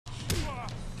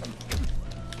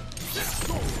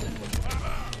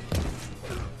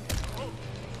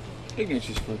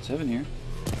Ignatius Flood 7 here.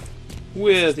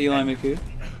 With Eli McHugh.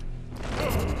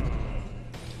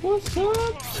 What's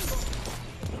up?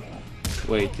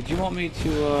 Wait, did you want me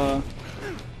to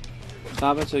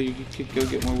stop it so you could go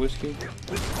get more whiskey?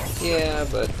 Yeah,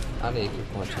 but I need your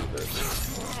punchy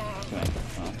first. Okay,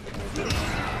 well.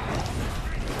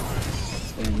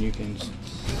 Then you can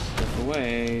step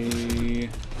away.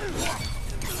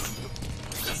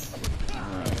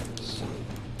 Alright.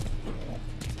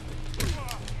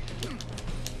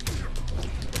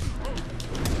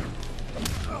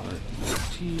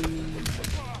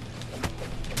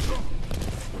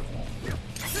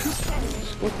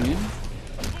 Scorpion.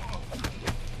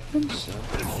 And so.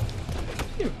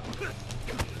 Here.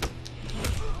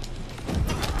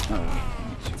 Oh.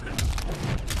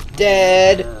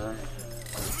 Dead!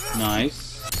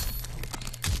 Nice.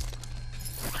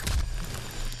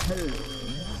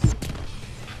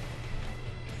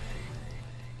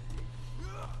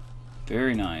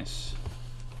 Very nice.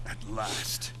 At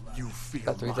last, you feel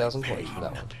Got 3,000 points for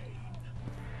that one.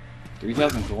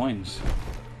 3,000 coins.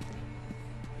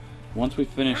 Once we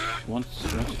finish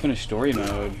story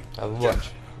mode, I have a bunch.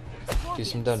 Do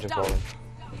some dungeon crawling.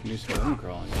 we can do some dungeon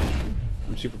crawling.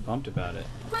 I'm super pumped about it.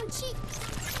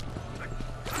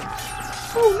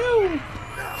 Oh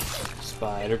no!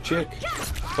 Spider chick.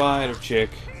 Spider chick.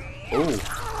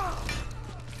 Oh,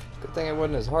 Good thing it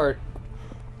wasn't his heart.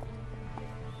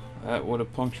 that would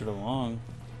have punctured a lung.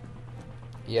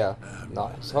 Yeah,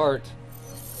 not his heart.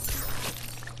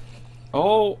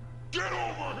 Oh! Get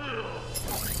over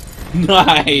here!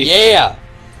 Nice! Yeah!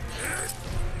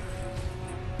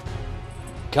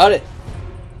 Cut it!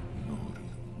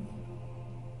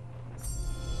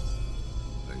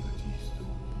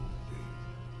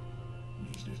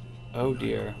 Oh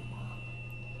dear.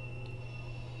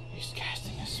 He's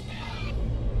casting a spell.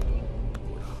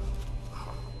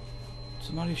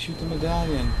 Somebody shoot the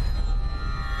medallion.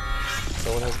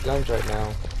 No one has guns right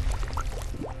now.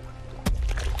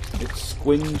 It's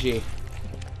squingy.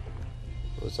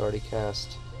 It was already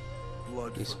cast.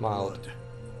 blood. He for smiled. blood.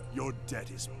 Your debt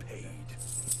is paid.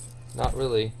 Not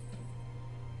really.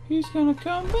 He's gonna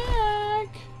come back.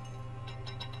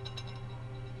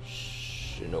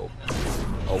 Nope.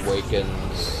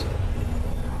 Awakens.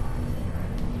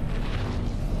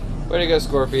 Way to go,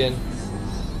 Scorpion.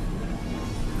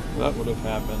 That would have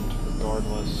happened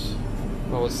regardless.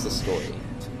 Well, what's the story?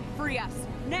 Free us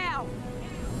now!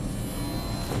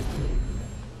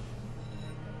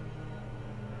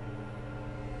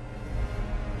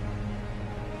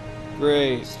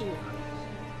 Great.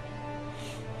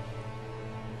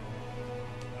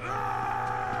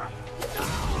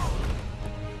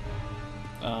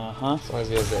 Uh-huh. As long as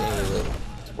he has the amulet,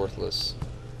 it's worthless.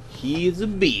 He is a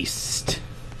beast.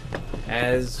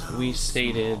 As we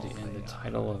stated in the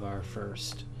title of our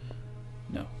first...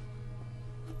 No.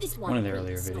 One of the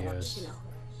earlier videos.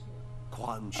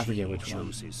 I forget which one.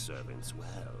 chose his servants well.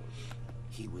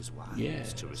 He was wise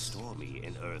Yes. to restore me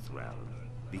in Earthrealm,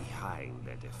 behind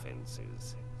their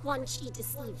defenses. Quan Chi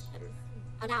deceived him,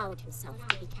 allowed himself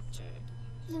to be captured.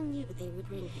 He knew they would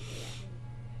bring him here.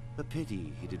 A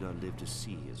pity he did not live to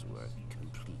see his work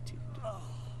completed.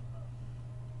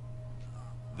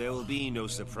 There will be no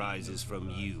surprises from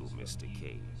you, Mr.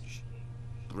 Cage.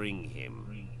 Bring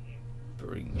him.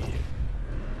 Bring him.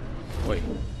 Wait.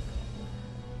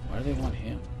 Why do they want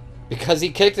him? Because he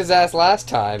kicked his ass last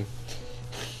time.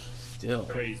 Still.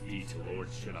 Praise be to Lord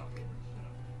Shinnok.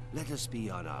 Let us be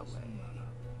on our way.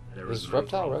 There Is is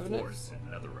Reptile no Revenant? force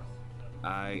in Netherrealm.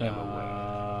 I am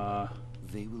aware.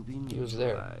 They will be He was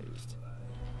there. neutralized.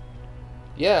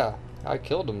 Yeah, I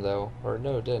killed him though. Or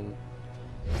no, didn't.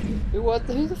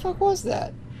 Who the fuck was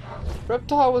that?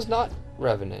 Reptile was not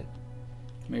Revenant.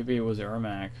 Maybe it was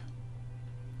Ermac.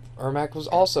 Ermac was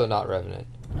also not Revenant.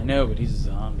 I know, but he's a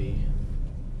zombie.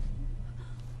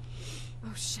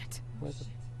 Oh shit. What the-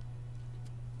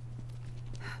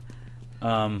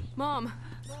 Mom!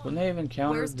 When they have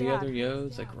encountered Where's the Dad? other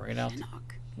Yods, like right out the...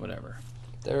 Whatever.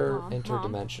 They're Mom,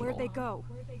 interdimensional. Where'd they go?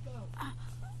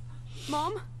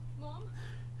 Mom?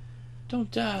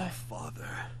 Don't die. Father.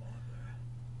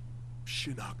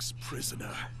 Shinnok's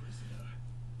prisoner.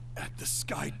 At the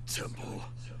Sky Temple.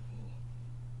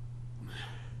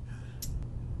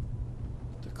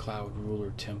 The Cloud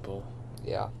Ruler Temple.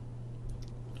 Yeah.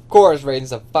 Of course,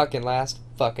 Raiden's the fucking last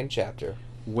fucking chapter.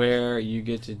 Where you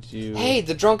get to do... Hey,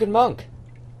 the drunken monk!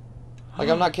 Like,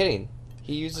 I'm not kidding.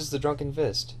 He uses the drunken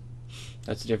fist.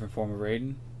 That's a different form of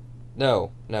Raiden?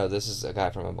 No, this is a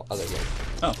guy from another game.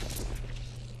 Oh.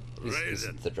 He's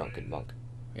the drunken monk.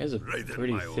 He has a Raiden,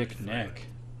 pretty my old thick friend. neck.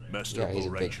 Master Yeah, he's a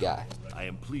big Borracho, guy. I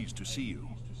am pleased to see you.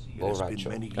 Bull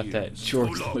Rachel. Got that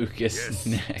George Lucas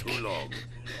neck. Too long.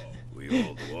 We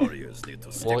old warriors need to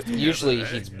Well, stick usually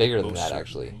together, he's bigger than Most that,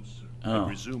 certainly. actually. Oh.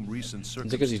 Resume recent Is it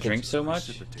because he drinks so much?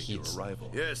 precipitate He's- your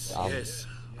arrival. Yes, yes.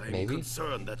 I'm maybe?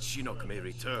 concerned that Shinnok may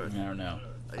return. I don't know.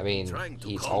 I mean, Trying to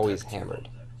he's contact always you. hammered.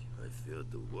 I fear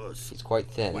the worst. He's quite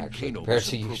thin, When actually, Kano compared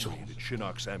to usual. misappropriated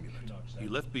Shinnok's amulet, he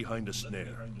left behind a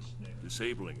snare.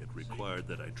 Disabling it required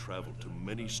that I travel to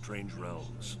many strange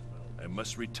realms. I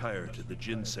must retire to the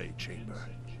Jinsei chamber,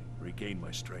 regain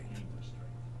my strength.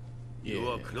 You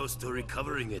are close to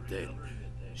recovering it then.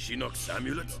 Shinnok's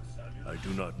amulet? I do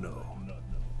not know.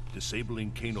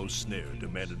 Disabling Kano's snare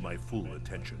demanded my full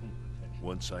attention.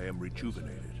 Once I am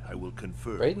rejuvenated, I will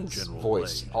confer with Raiden's General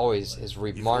voice Blade. always is If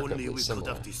only remarkably we could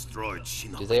similar. have destroyed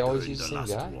Shinnok Do they always during use the the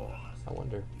same last guy? war. I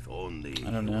wonder. If only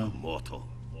I don't you know. were mortal.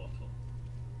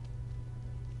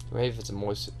 Maybe if it's a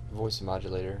voice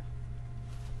modulator.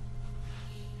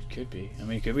 Could be. I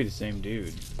mean, it could be the same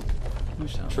dude. How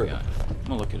much time we True. got? I'm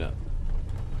gonna look it up.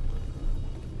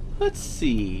 Let's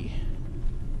see.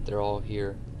 They're all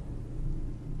here.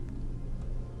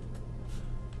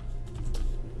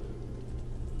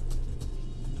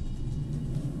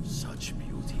 Such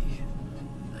beauty,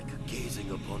 like gazing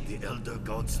upon the elder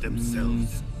gods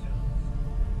themselves.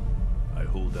 I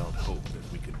hold out hope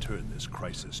that we can turn this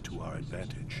crisis to our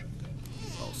advantage.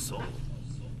 How so?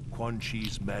 Quan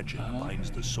Chi's magic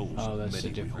binds the souls Oh, of that's a many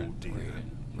we different hold dear.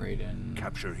 Raiden.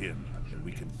 Capture him, and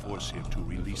we can force him to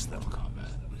release them. Combat.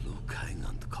 Liu Kang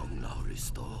and Kong now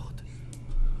restored.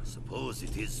 I suppose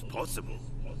it is possible.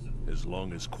 As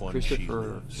long as Quan Chi Christopher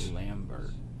lives.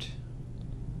 Lambert.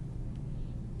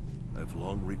 I've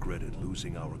long regretted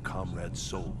losing our comrades'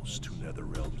 souls to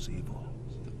Netherrealm's evil.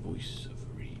 The voice of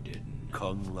Raiden.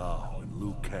 Kung Lao and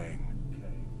Liu Kang,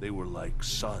 they were like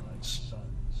sons.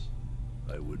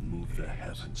 I would move the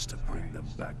heavens to bring them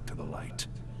back to the light.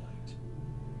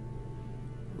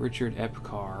 Richard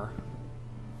Epcar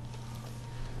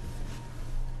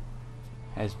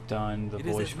has done the It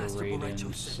is voice as for Master Raiden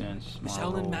Boraicho said. since The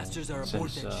Marvel, Shaolin Masters are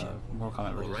aboard since that ship. Mortal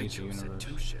Kombat vs. DC Boraicho said Universe.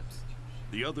 2 ships.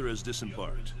 The other has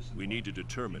disembarked. We need to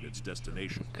determine its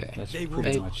destination. Okay, that's They will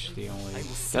pretty do. much the only. I will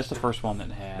That's the first one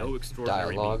that had No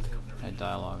extraordinary Dialogue.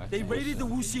 dialogue. I They think. raided the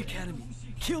Wuxi Academy,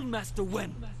 killed Master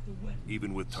Wen.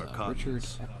 Even with Richard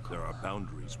Tarkatans, Epcar. there are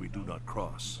boundaries we do not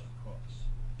cross.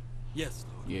 Yes,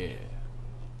 Lord. Yeah.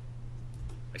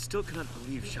 I still cannot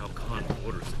believe Shao Kahn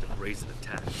orders such a brazen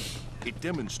attack. It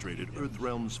demonstrated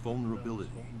Earthrealm's vulnerability.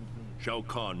 Shao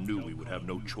Kahn knew we would have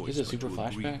no choice Is it but super to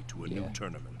agree flashback? to a Yeah. new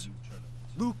tournament.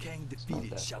 Liu Kang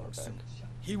defeated that Shao far Tsung. back.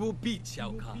 He will beat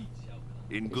Shao Kahn.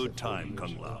 In good time,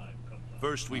 Kung Lao.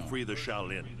 First we free the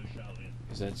Shaolin.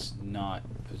 Because that's not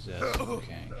possessed.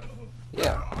 Okay.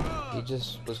 Yeah, he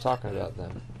just was talking about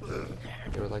them.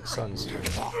 They were like sons to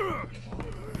him.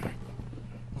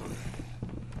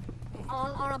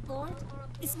 All are aboard?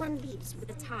 This one leaves with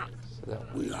the tide. So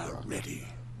that We are ready.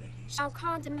 Shao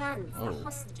Kahn demands Oh. the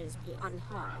hostages be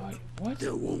unharmed. What?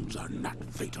 Their wounds are not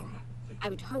fatal. I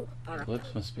would hope, Baraka,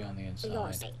 Lips must be on the for your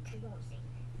inside. sake.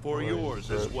 For yours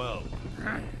as well.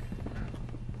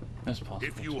 That's possible.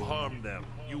 If you too. harm them,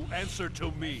 you answer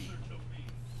to me.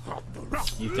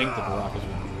 You think the Barakas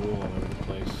would rule all over the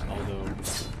place, although,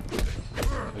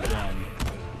 again,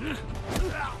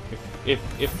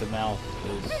 if the mouth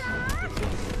is within the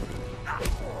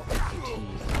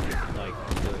teeth, like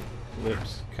the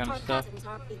lips kind of stuff, Tarkatans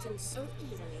aren't beaten so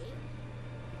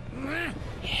easily.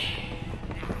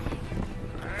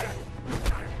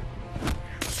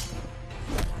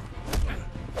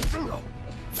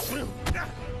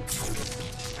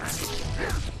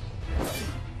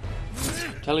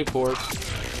 teleport.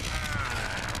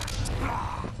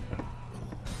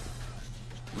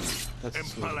 That's a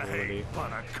sweet ability.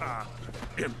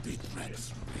 Empty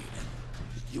threats, Raiden.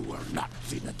 You will not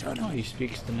see the Oh, tournament. he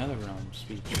speaks the Netherrealm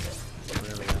speech.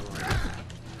 Whatever that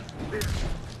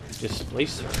was.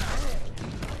 Displacer.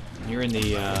 You're in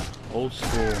the old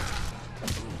school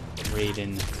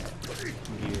Raiden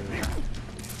gear.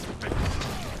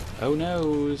 Oh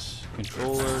noes!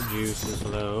 Controller juice is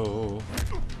low.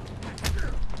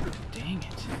 Dang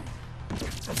it.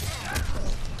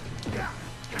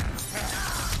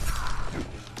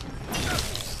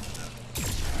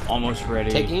 Almost ready.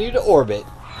 taking you to orbit.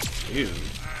 Dude.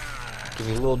 Give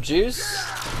you a little juice,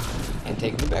 and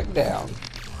take you back down.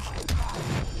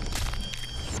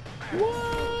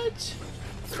 What?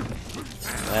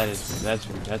 That's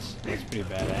pretty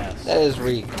badass. That is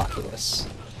ridiculous.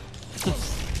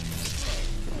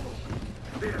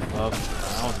 Love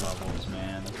crowd levels,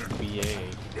 man. That's BA.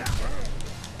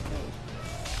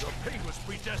 Your pain was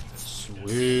predestined.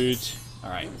 Sweet.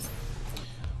 Alright.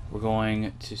 we're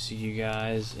going to see you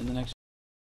guys in the next